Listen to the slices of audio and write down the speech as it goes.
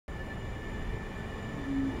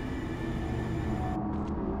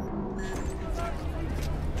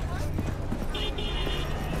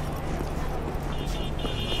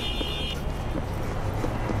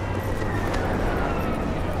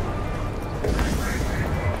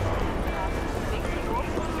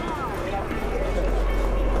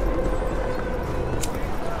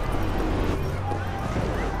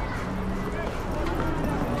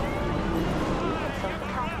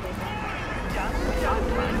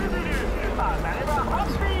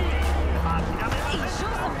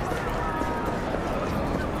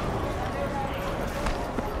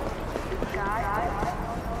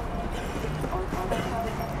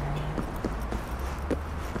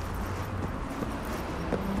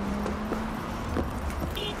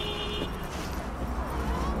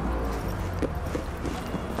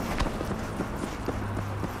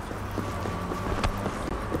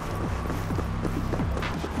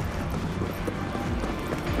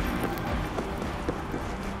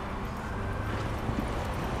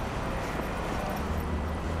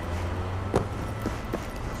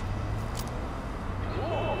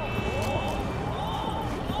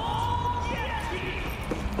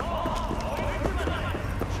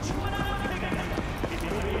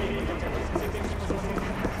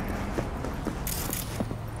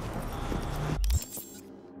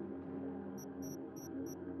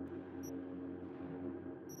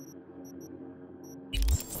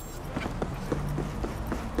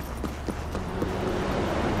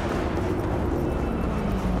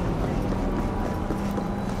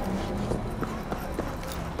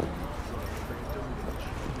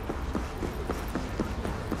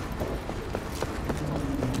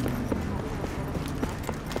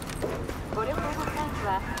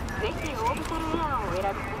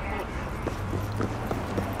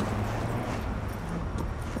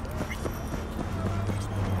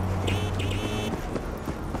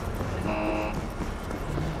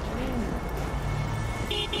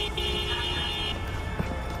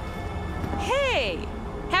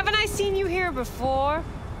here before.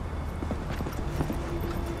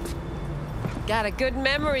 Got a good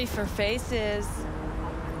memory for faces.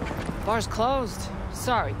 Bar's closed.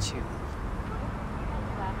 Sorry, Judy.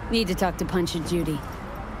 Need to talk to Punch and Judy.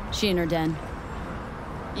 She in her den.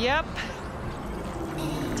 Yep.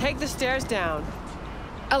 Take the stairs down.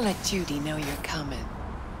 I'll let Judy know you're coming.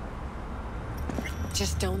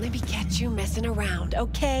 Just don't let me catch you messing around,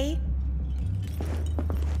 okay?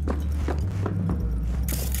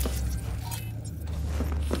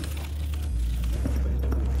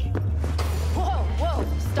 Whoa,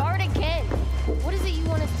 start again. What is it you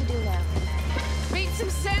want us to do now? Beat some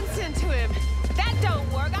sense into him. That don't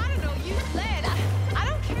work. I don't know. You led. I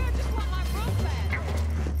don't care. I just want my room back.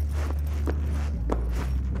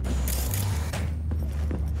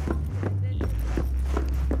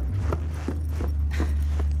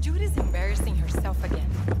 Judy's embarrassing herself again.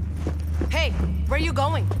 Hey, where are you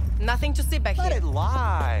going? Nothing to see back here. Let it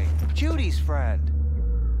lie. Judy's friend.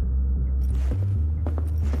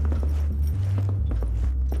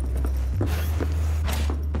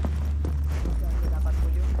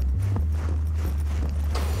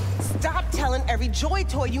 Stop telling every Joy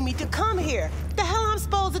Toy you meet to come here. The hell I'm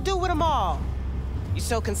supposed to do with them all? You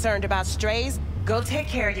so concerned about strays? Go take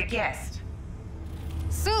care of your guest.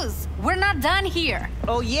 Sus, we're not done here.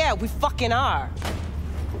 Oh yeah, we fucking are.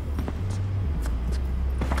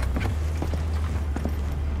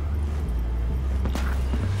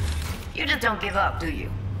 You just don't give up, do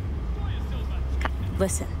you?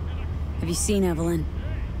 Listen, have you seen Evelyn?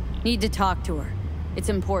 Need to talk to her. It's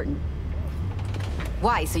important.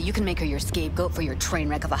 Why? So you can make her your scapegoat for your train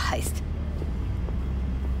wreck of a heist?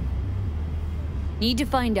 Need to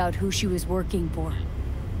find out who she was working for.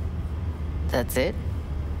 That's it?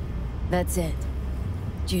 That's it.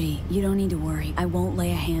 Judy, you don't need to worry. I won't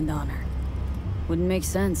lay a hand on her. Wouldn't make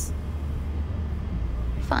sense.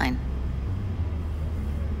 Fine.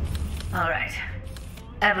 All right.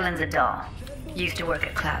 Evelyn's a doll. Used to work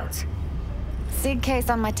at Clouds. Sig case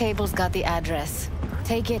on my table's got the address.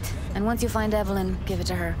 Take it, and once you find Evelyn, give it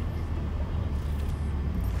to her.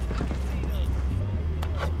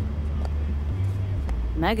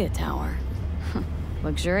 Mega tower.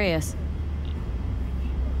 Luxurious.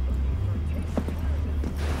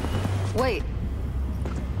 Wait.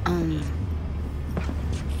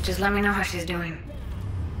 Just let me know how she's doing.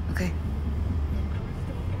 Okay?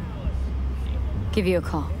 Give you a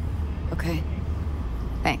call. Okay?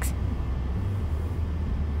 Thanks.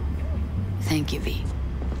 Thank you, V.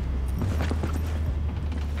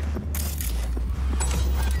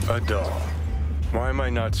 A doll. Why am I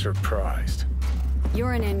not surprised?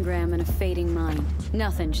 You're an engram and a fading mind.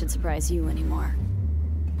 Nothing should surprise you anymore.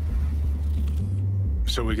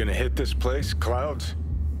 So we gonna hit this place, Clouds?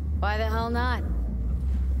 Why the hell not?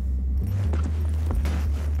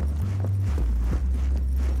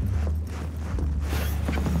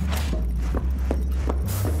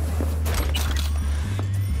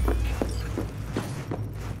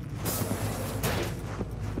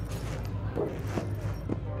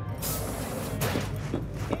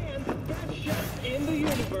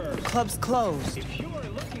 Club's closed.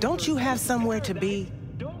 Don't you have somewhere to be?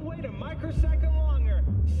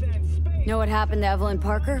 Know what happened to Evelyn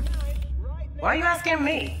Parker? Why are you asking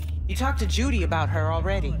me? You talked to Judy about her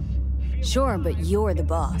already. Sure, but you're the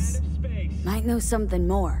boss. Might know something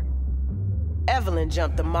more. Evelyn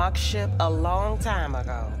jumped the Mox ship a long time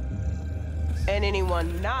ago. And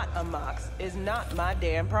anyone not a Mox is not my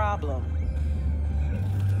damn problem.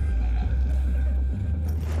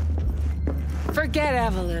 Forget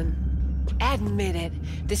Evelyn. Admit it.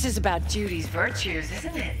 This is about Judy's virtues,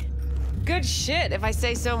 isn't it? Good shit, if I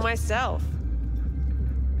say so myself.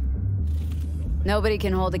 Nobody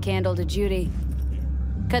can hold a candle to Judy.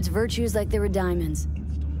 Cuts virtues like they were diamonds.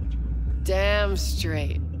 Damn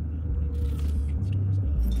straight.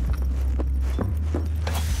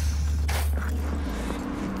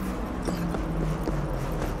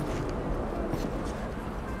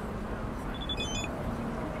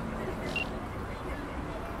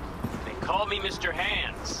 Call me Mr.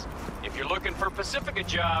 Hands. If you're looking for Pacifica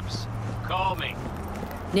jobs, call me.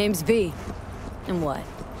 Name's V. And what?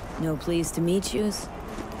 No pleased to meet yous?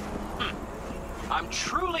 I'm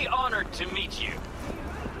truly honored to meet you.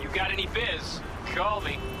 You got any biz, call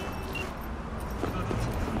me.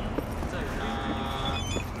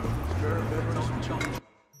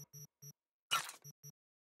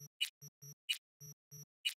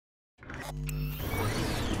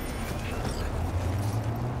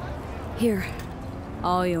 Here.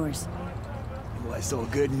 All yours. Well, I saw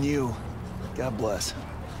good in you. God bless.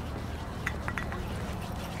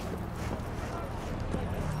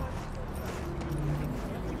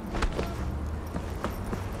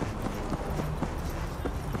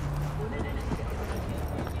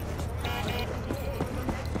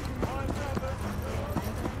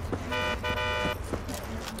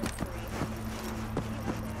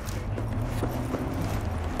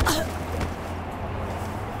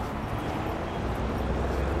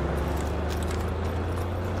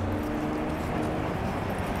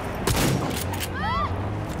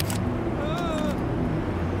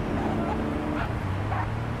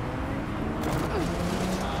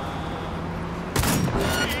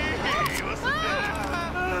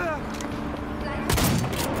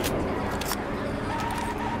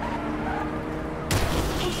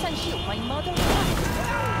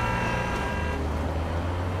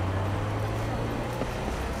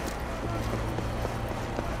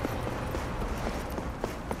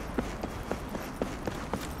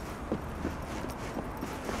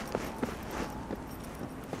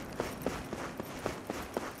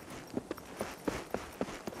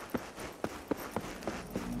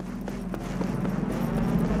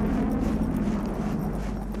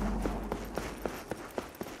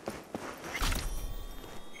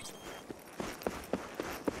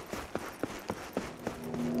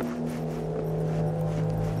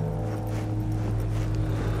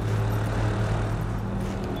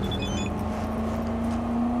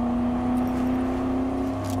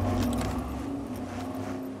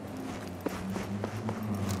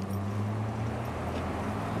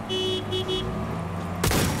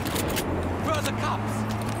 Where are the cops?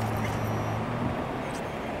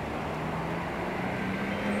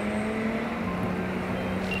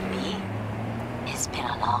 Me? It's been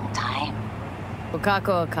a long time.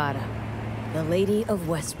 Wakako Okada, the Lady of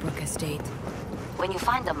Westbrook Estate. When you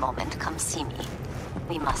find a moment, come see me.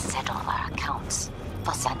 We must settle our accounts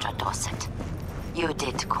for Sandra Dorset. You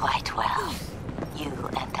did quite well. You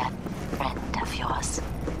and that friend of yours.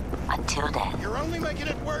 Until then. You're only making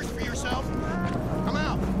it worse for yourself. Come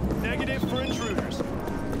out. Negative for intruders.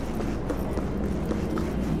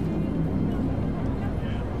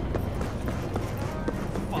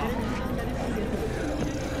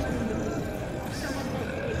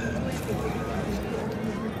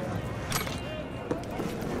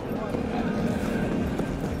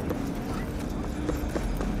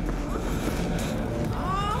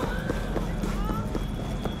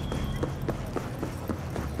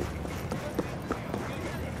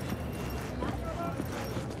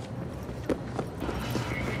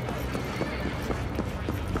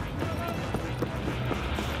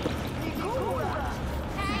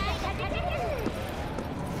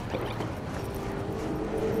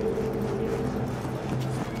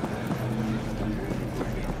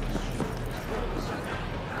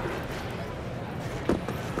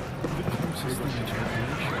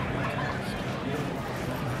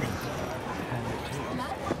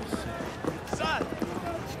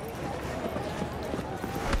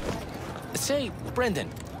 Say, Brendan,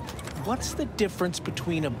 what's the difference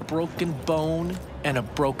between a broken bone and a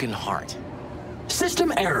broken heart?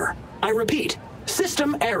 System error. I repeat,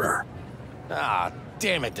 system error. Ah,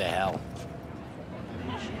 damn it to hell.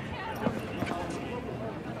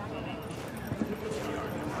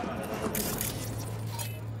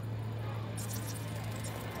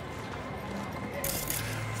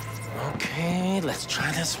 Okay, let's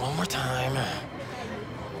try this one more time.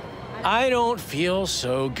 I don't feel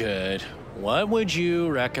so good. What would you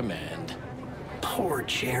recommend? Poor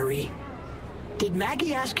Jerry. Did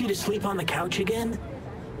Maggie ask you to sleep on the couch again?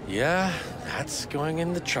 Yeah, that's going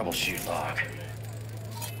in the troubleshoot log.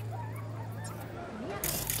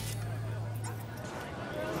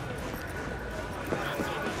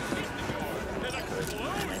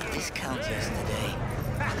 Discount yesterday.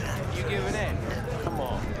 You giving in? Come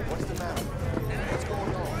on. What's the matter? What's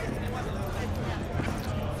going on?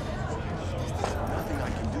 Nothing I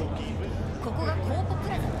can do, Gee. ここがコーポプ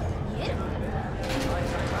ラザ見える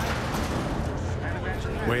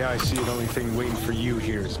Way I see it, only thing waiting for you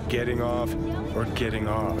here is getting off or getting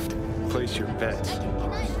offed. Place your bets.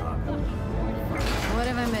 What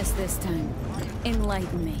have I missed this time?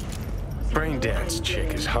 Enlighten me. Braindance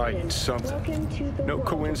chick is hiding something. No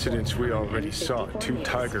coincidence we already saw two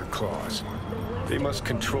tiger claws. They must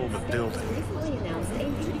control the building.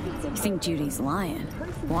 You think Judy's lying?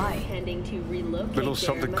 Why? Little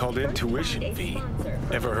something called intuition, V.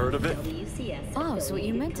 Ever heard of it? Oh, so what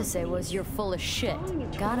you meant to say was you're full of shit.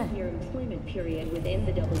 Got it. Your employment period within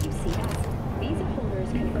the WCS. Visa holders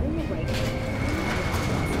can earn the right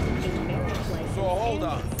to a marriage license. So hold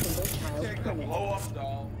on. And single-child Take the permit. blow up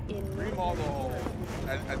doll, remodel the hole,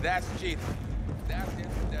 and that's cheating. That's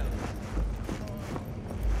incidental.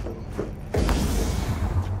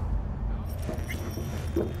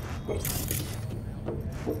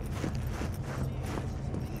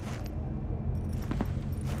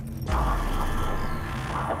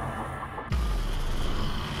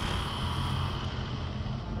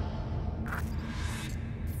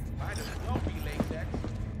 Might as well be latex.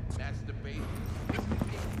 That's the base.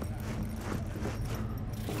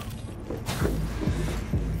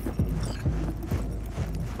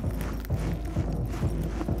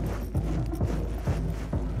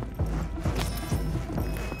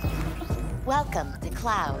 Welcome to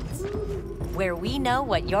Clouds, where we know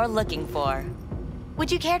what you're looking for.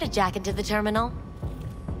 Would you care to jack into the terminal?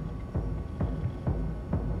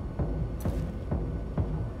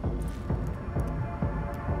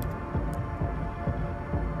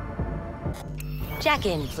 Jack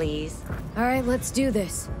in, please. All right, let's do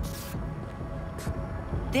this.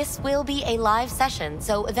 This will be a live session,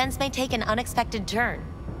 so events may take an unexpected turn.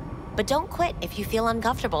 But don't quit if you feel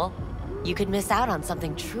uncomfortable. You could miss out on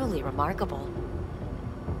something truly remarkable.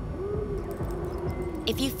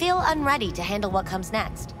 If you feel unready to handle what comes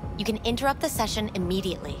next, you can interrupt the session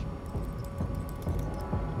immediately.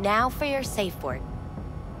 Now for your safe word.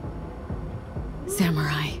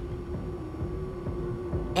 Samurai.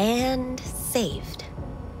 And saved.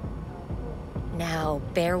 Now,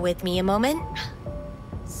 bear with me a moment.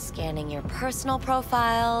 Scanning your personal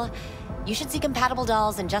profile. You should see compatible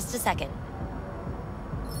dolls in just a second.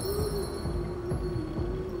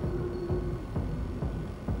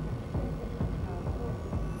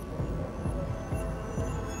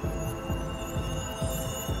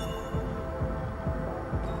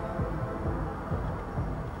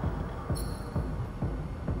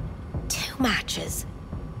 Matches.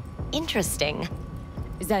 Interesting.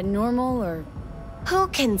 Is that normal, or? Who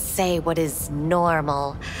can say what is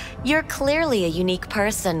normal? You're clearly a unique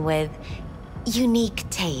person with unique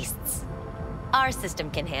tastes. Our system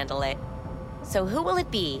can handle it. So who will it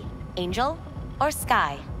be? Angel or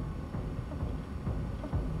Sky?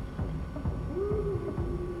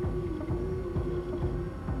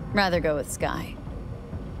 Rather go with Sky.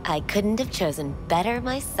 I couldn't have chosen better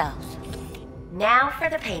myself. Now for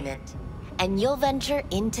the payment. And you'll venture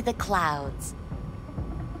into the clouds.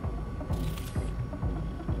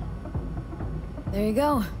 There you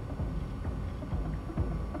go.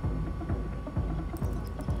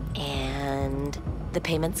 And the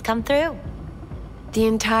payments come through. The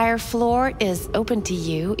entire floor is open to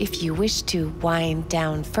you if you wish to wind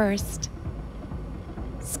down first.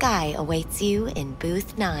 Sky awaits you in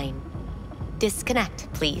booth 9.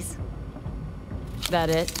 Disconnect, please. That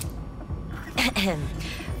it?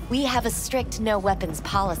 We have a strict no weapons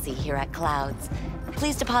policy here at Clouds.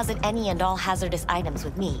 Please deposit any and all hazardous items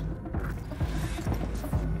with me.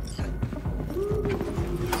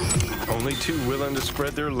 Only two willing to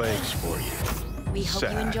spread their legs for you. We hope you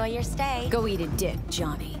enjoy your stay. Go eat a dick,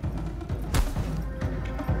 Johnny.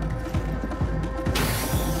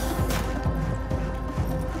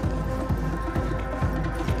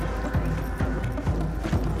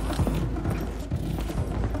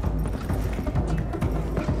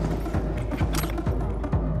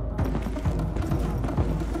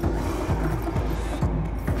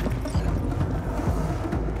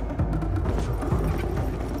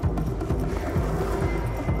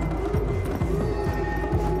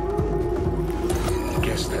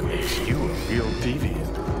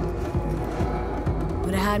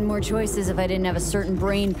 Had more choices if I didn't have a certain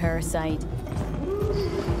brain parasite.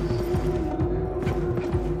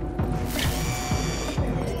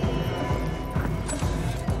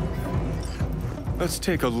 Let's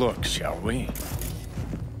take a look, shall we?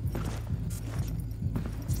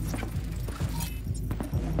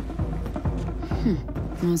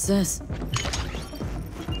 What's this?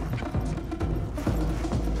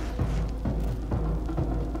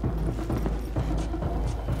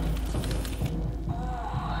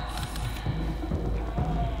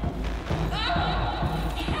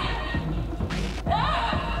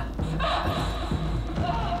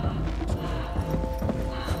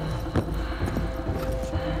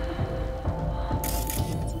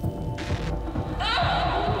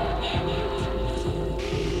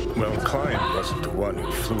 Well, Client wasn't the one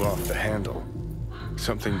who flew off the handle.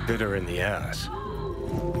 Something bit her in the ass.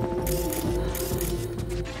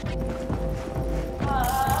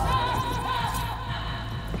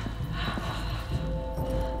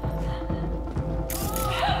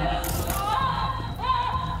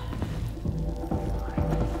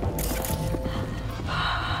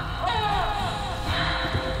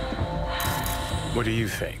 What do you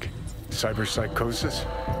think? Cyberpsychosis?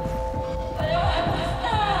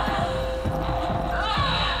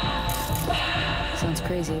 Sounds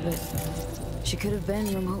crazy, but she could have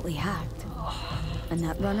been remotely hacked. A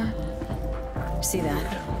nut runner? See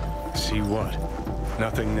that? See what?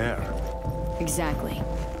 Nothing there. Exactly.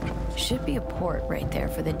 Should be a port right there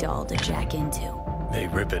for the doll to jack into. They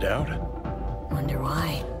rip it out? Wonder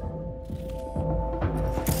why.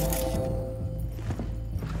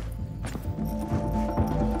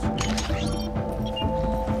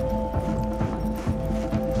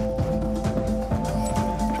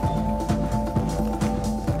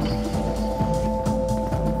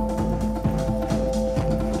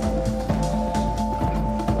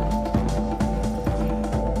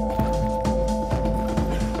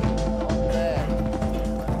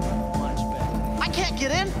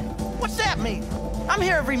 I'm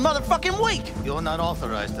here every motherfucking week! You're not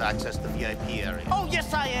authorized to access the VIP area. Oh,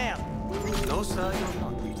 yes I am! No, sir, you're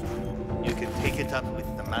not. You can take it up with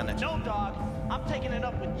the manager. No, dog. I'm taking it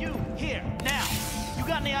up with you, here, now. You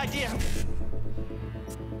got any idea?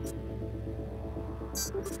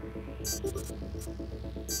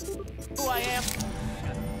 Who I am?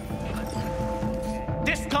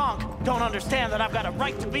 This conch don't understand that I've got a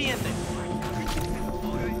right to be in this.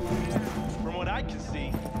 From what I can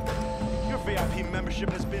see, your VIP membership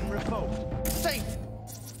has been revoked. Say,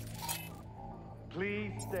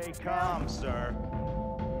 please stay calm, sir,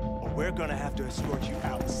 or we're gonna have to escort you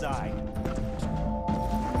outside.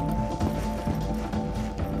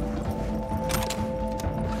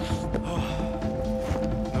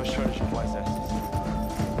 No shortage of wise asses.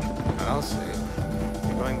 I'll see.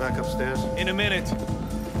 You going back upstairs? In a minute.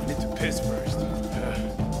 Need to piss first.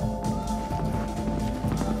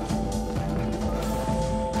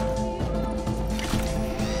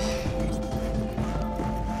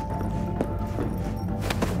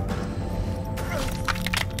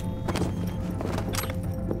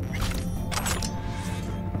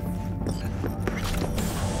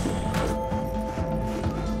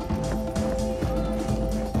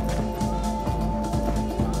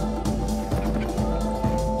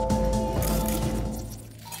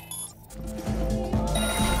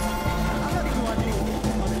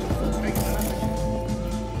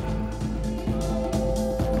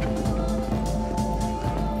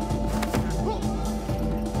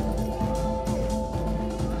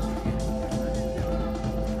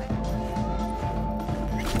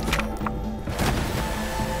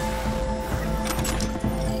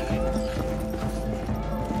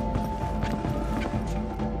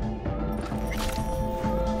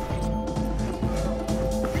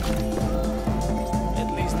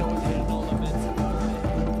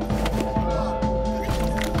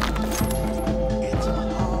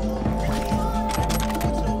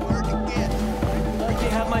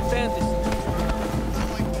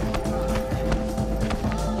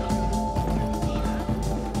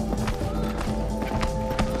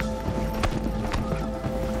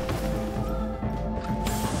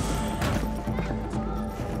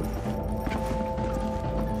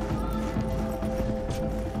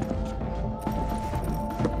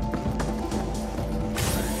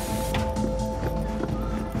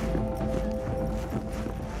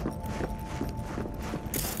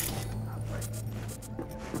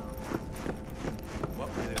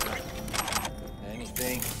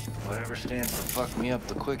 Whatever stands to fuck me up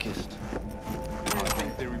the quickest. I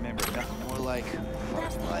think they remember nothing more like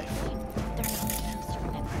life. They're not supposed to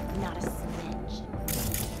remember, not a smidge.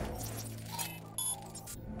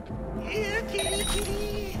 Here, kitty,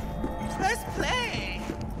 kitty. Let's play.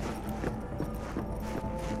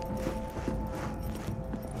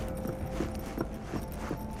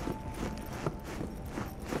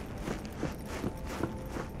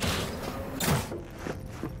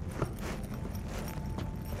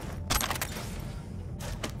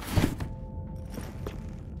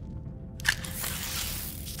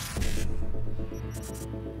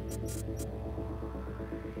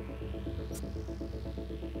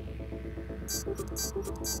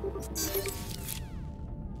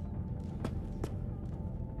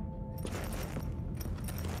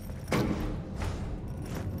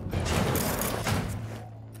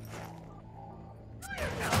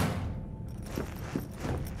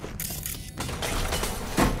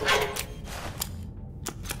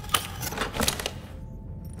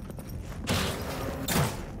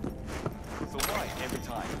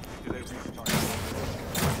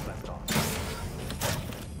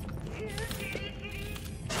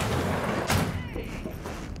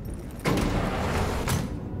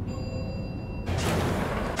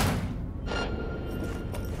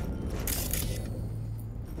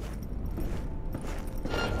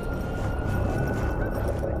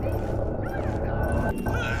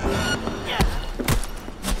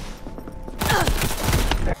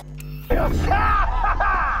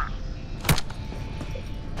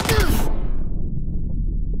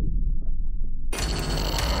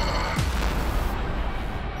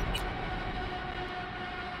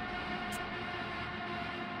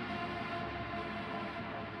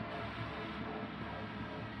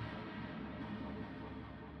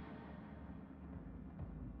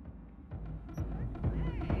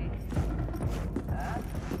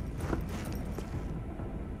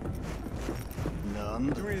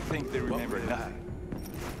 You really think they remember nothing?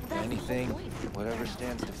 Anything, whatever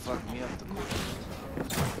stands to fuck me up the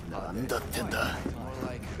quickest. More like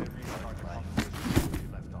life.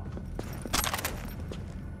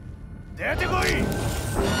 出てこい!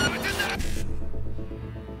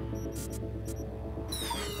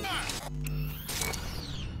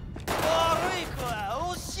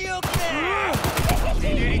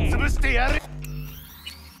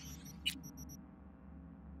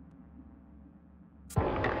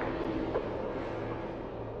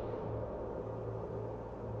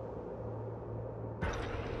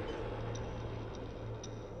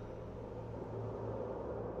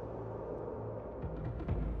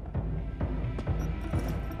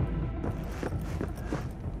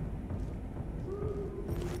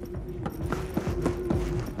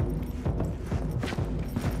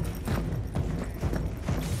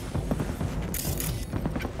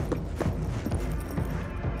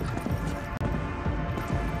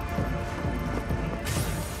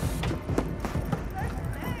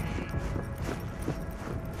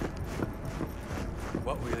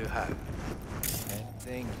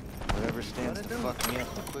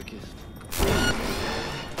 quickest.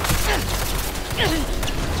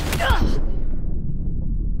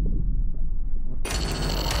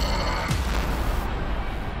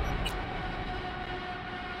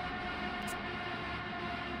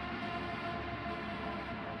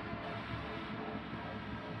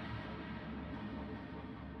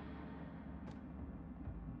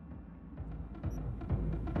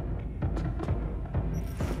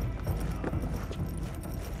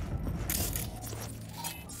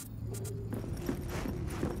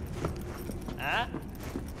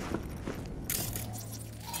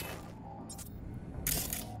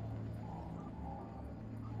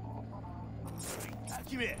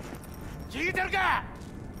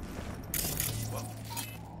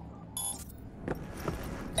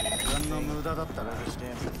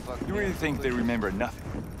 You really think they remember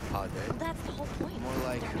nothing? That's the whole point. More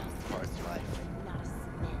like hard life.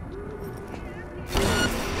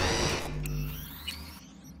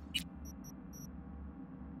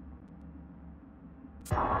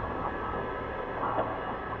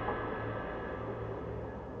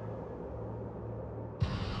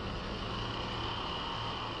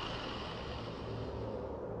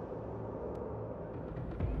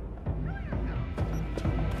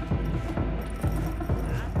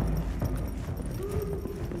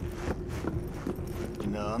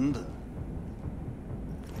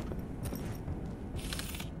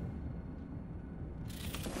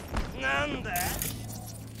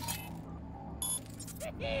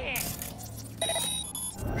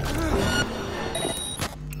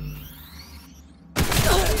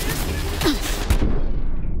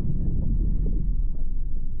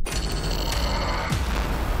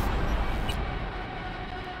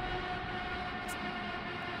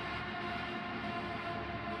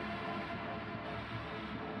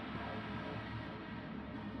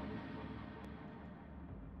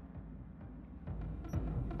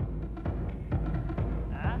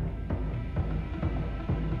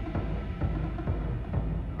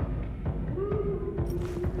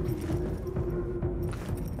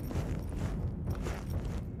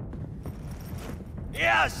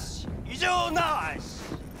 Yes! 以上なし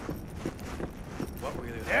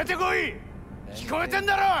出てこい 聞こえてん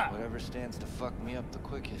だろ Whatever stands to fuck me up the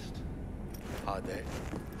quickest. More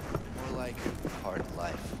like hard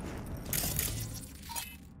life.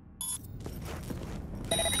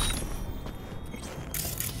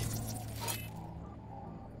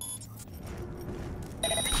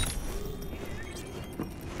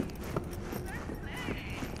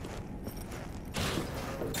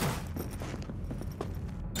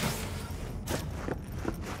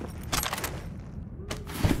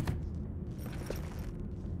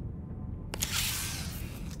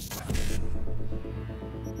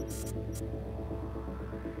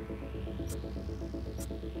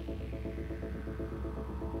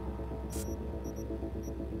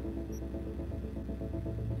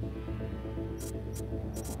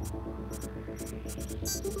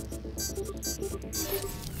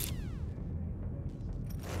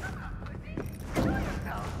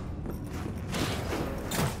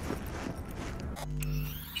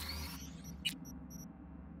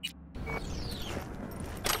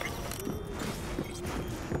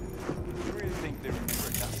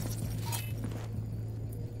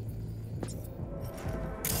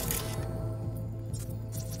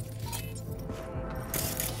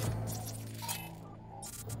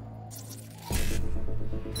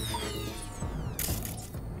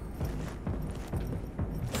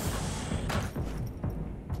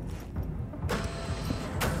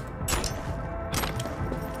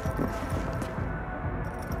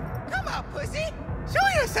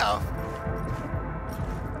 yourself!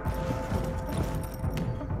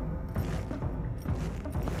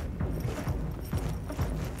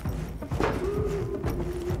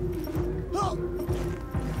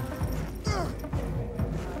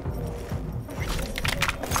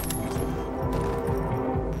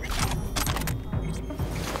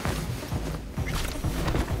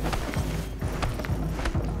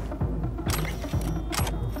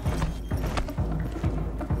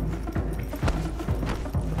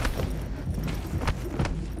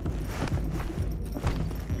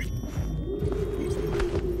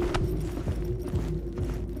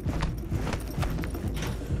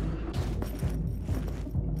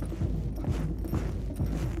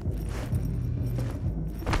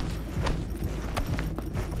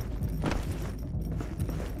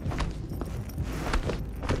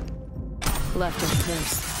 Left her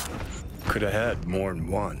purse. Could have had more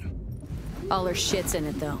than one. All her shit's in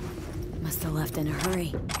it, though. Must have left in a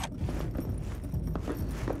hurry.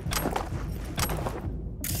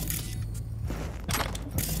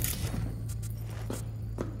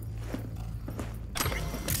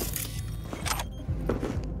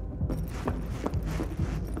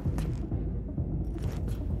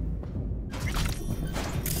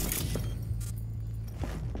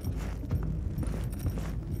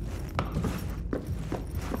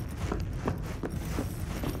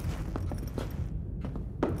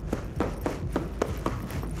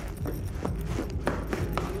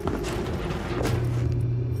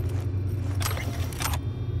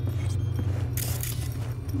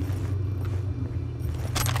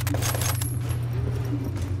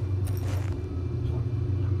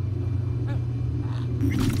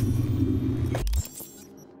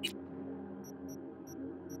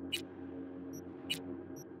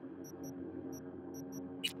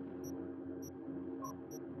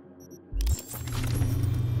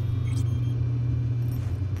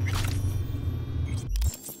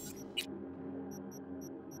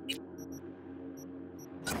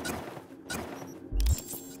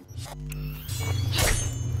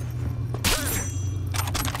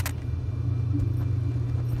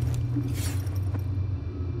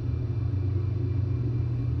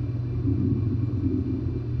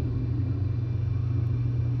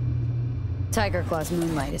 Tiger Claw's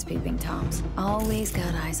moonlight is peeping toms. Always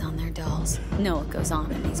got eyes on their dolls. Know what goes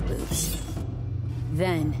on in these booths.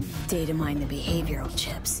 Then, data mine the behavioral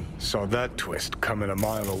chips. Saw that twist coming a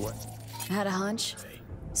mile away. Had a hunch?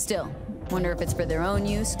 Still, wonder if it's for their own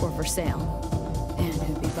use or for sale. And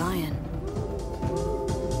who'd be buying?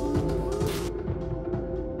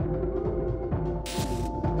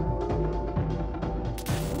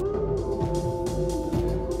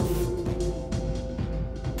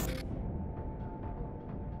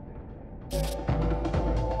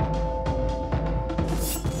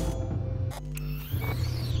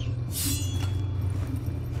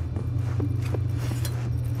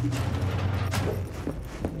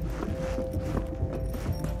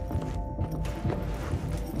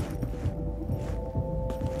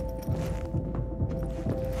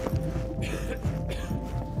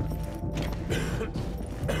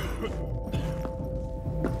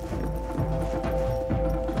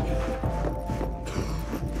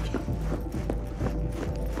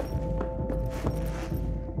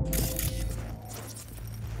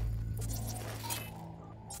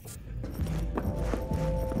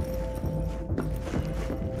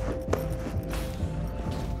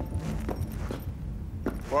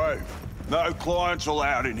 Wait, no clients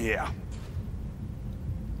allowed in here.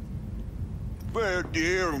 Well,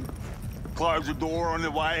 dear, and close the door on the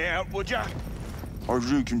way out, would ya? As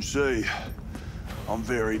you can see, I'm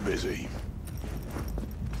very busy.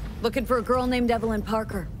 Looking for a girl named Evelyn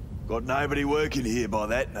Parker. Got nobody working here by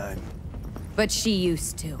that name. But she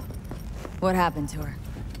used to. What happened to her?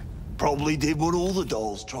 Probably did what all the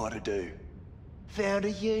dolls try to do. Found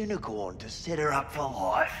a unicorn to set her up for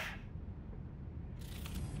life.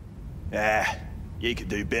 Ah, you could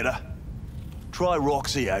do better. Try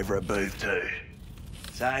Roxy over a booth too.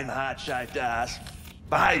 Same heart-shaped ass.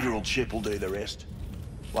 Behavioral chip will do the rest.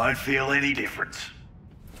 Won't feel any difference.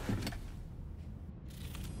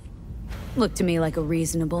 Look to me like a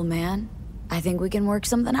reasonable man. I think we can work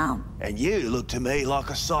something out. And you look to me like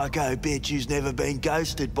a psycho bitch who's never been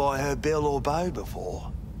ghosted by her belle or beau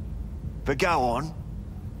before. But go on.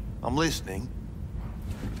 I'm listening.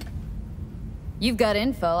 You've got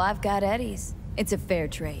info, I've got Eddie's. It's a fair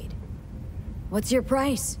trade. What's your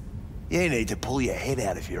price? You need to pull your head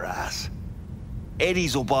out of your ass.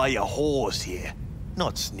 Eddie's will buy you whores here,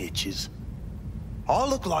 not snitches. I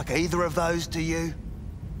look like either of those to you?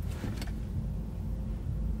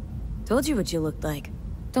 Told you what you looked like.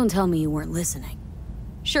 Don't tell me you weren't listening.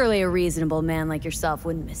 Surely a reasonable man like yourself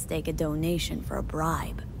wouldn't mistake a donation for a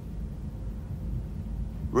bribe.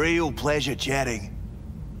 Real pleasure chatting.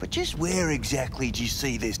 But just where exactly do you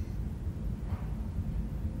see this?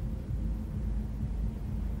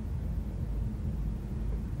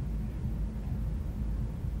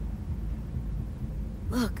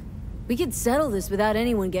 Look, we could settle this without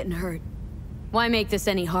anyone getting hurt. Why make this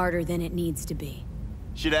any harder than it needs to be?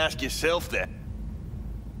 Should ask yourself that.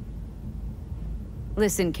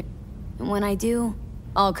 Listen, when I do,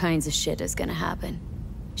 all kinds of shit is gonna happen.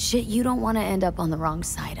 Shit you don't want to end up on the wrong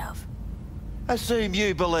side of. Assume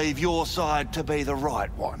you believe your side to be the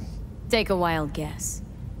right one. Take a wild guess.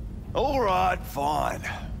 All right, fine.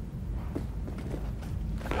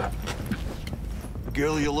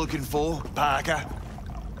 Girl you're looking for, Parker?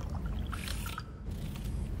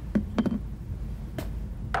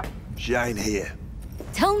 She ain't here.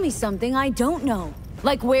 Tell me something I don't know.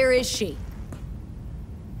 Like, where is she?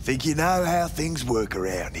 Think you know how things work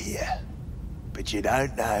around here. But you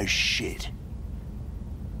don't know shit.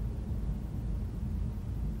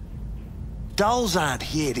 Dolls aren't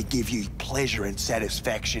here to give you pleasure and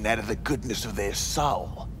satisfaction out of the goodness of their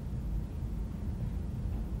soul.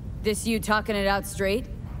 This you talking it out straight?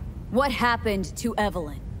 What happened to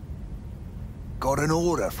Evelyn? Got an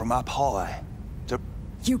order from up high to...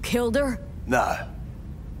 You killed her? No.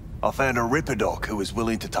 I found a Ripper doc who was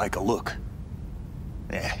willing to take a look.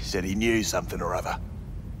 Yeah, said he knew something or other.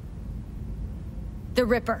 The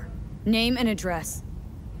Ripper. Name and address.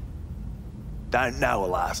 Don't know a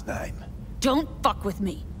last name. Don't fuck with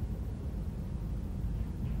me.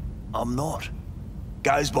 I'm not.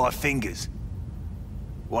 Goes by fingers.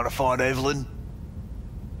 Want to find Evelyn?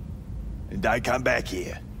 And don't come back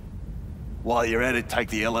here. While you're at it, take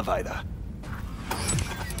the elevator.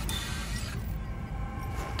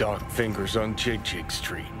 Dark fingers on Jig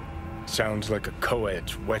Street. Sounds like a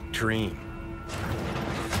co-ed's wet dream.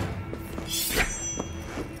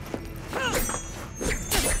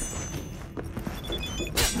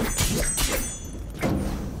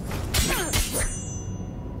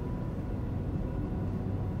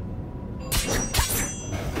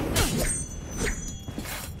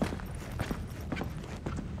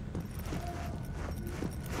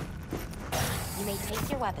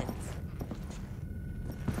 weapons.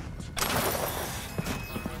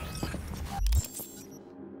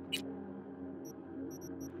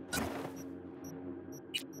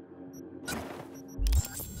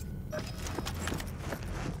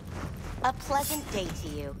 A pleasant day to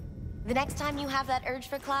you. The next time you have that urge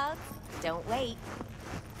for clouds, don't wait.